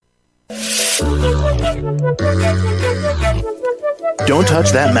Don't touch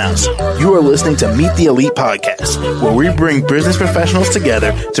that mouse. You are listening to Meet the Elite Podcast, where we bring business professionals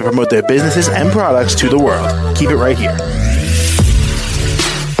together to promote their businesses and products to the world. Keep it right here.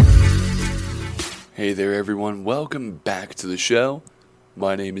 Hey there, everyone. Welcome back to the show.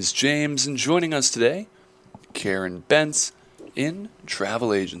 My name is James, and joining us today, Karen Bense in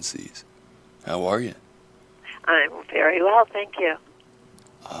travel agencies. How are you? I'm very well, thank you.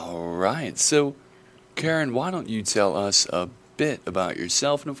 All right. So, Karen, why don't you tell us a bit about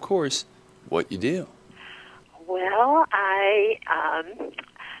yourself and, of course, what you do? Well, I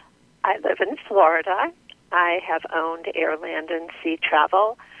live in Florida. I have owned Air, Land, and Sea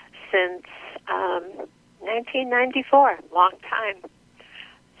Travel since 1994, long time.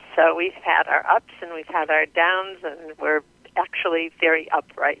 So we've had our ups and we've had our downs, and we're actually very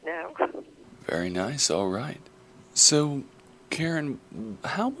up right now. Very nice. All right. So, Karen,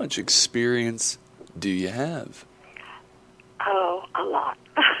 how much experience do you have? Oh, a lot.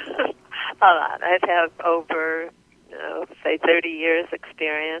 A lot. I have over, say, 30 years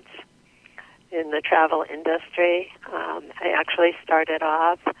experience in the travel industry. I actually started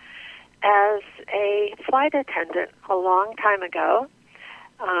off as a flight attendant a long time ago.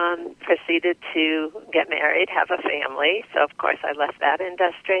 Proceeded to get married, have a family, so of course I left that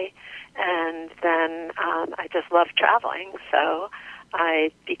industry. And then I just loved traveling, so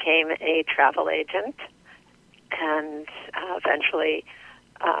I became a travel agent and eventually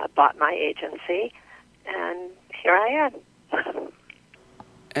bought my agency, and here I am.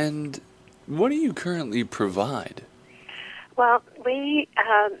 And what do you currently provide? Well, we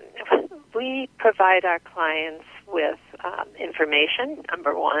provide our clients with information,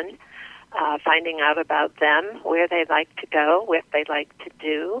 number one, finding out about them, where they like to go, what they like to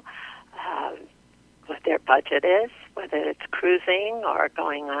do, what their budget is, whether it's cruising or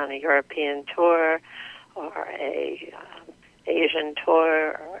going on a European tour or a Asian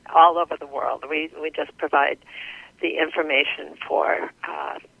tour, or all over the world. We just provide the information for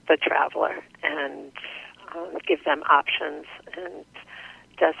the traveler and give them options and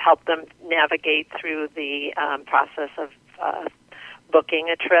just help them navigate through the process of booking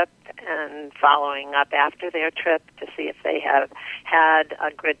a trip and following up after their trip to see if they have had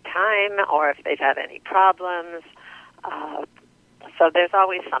a good time or if they've had any problems. So there's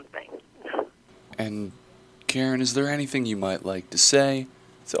always something. And Karen, is there anything you might like to say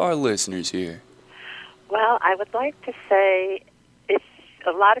to our listeners here? Well, I would like to say, if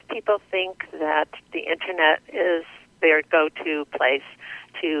a lot of people think that the internet is their go-to place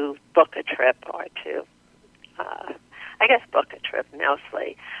to book a trip or to, book a trip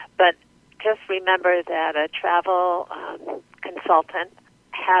mostly. But just remember that a travel consultant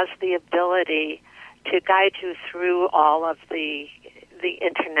has the ability to guide you through all of the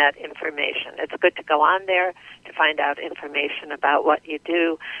internet information. It's good to go on there to find out information about what you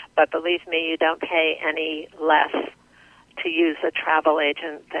do, but believe me, you don't pay any less to use a travel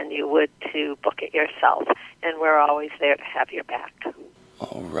agent than you would to book it yourself, and we're always there to have your back.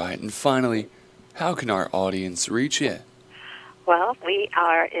 All right, and finally, how can our audience reach you? Well, we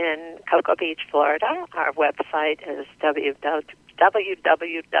are in Cocoa Beach, Florida. Our website is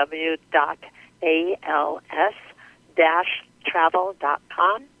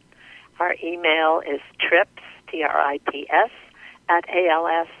www.als-travel.com. Our email is trips, TRIPS, at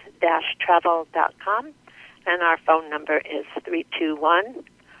als-travel.com. And our phone number is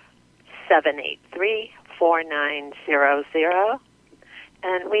 321-783-4900.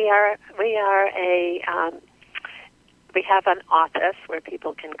 And we have an office where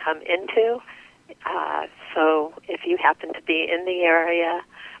people can come into. So if you happen to be in the area,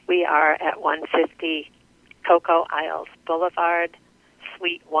 we are at 150 Cocoa Isles Boulevard,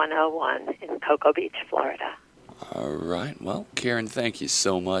 Suite 101 in Cocoa Beach, Florida. All right. Well, Karen, thank you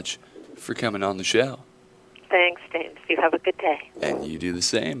so much for coming on the show. Thanks, James. You have a good day. And you do the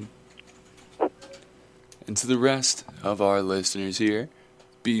same. And to the rest of our listeners here,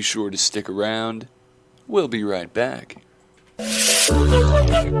 be sure to stick around. We'll be right back.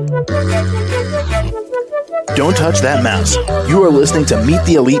 Don't touch that mouse. You are listening to Meet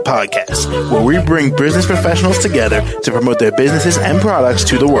the Elite Podcast, where we bring business professionals together to promote their businesses and products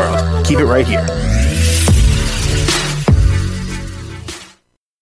to the world. Keep it right here.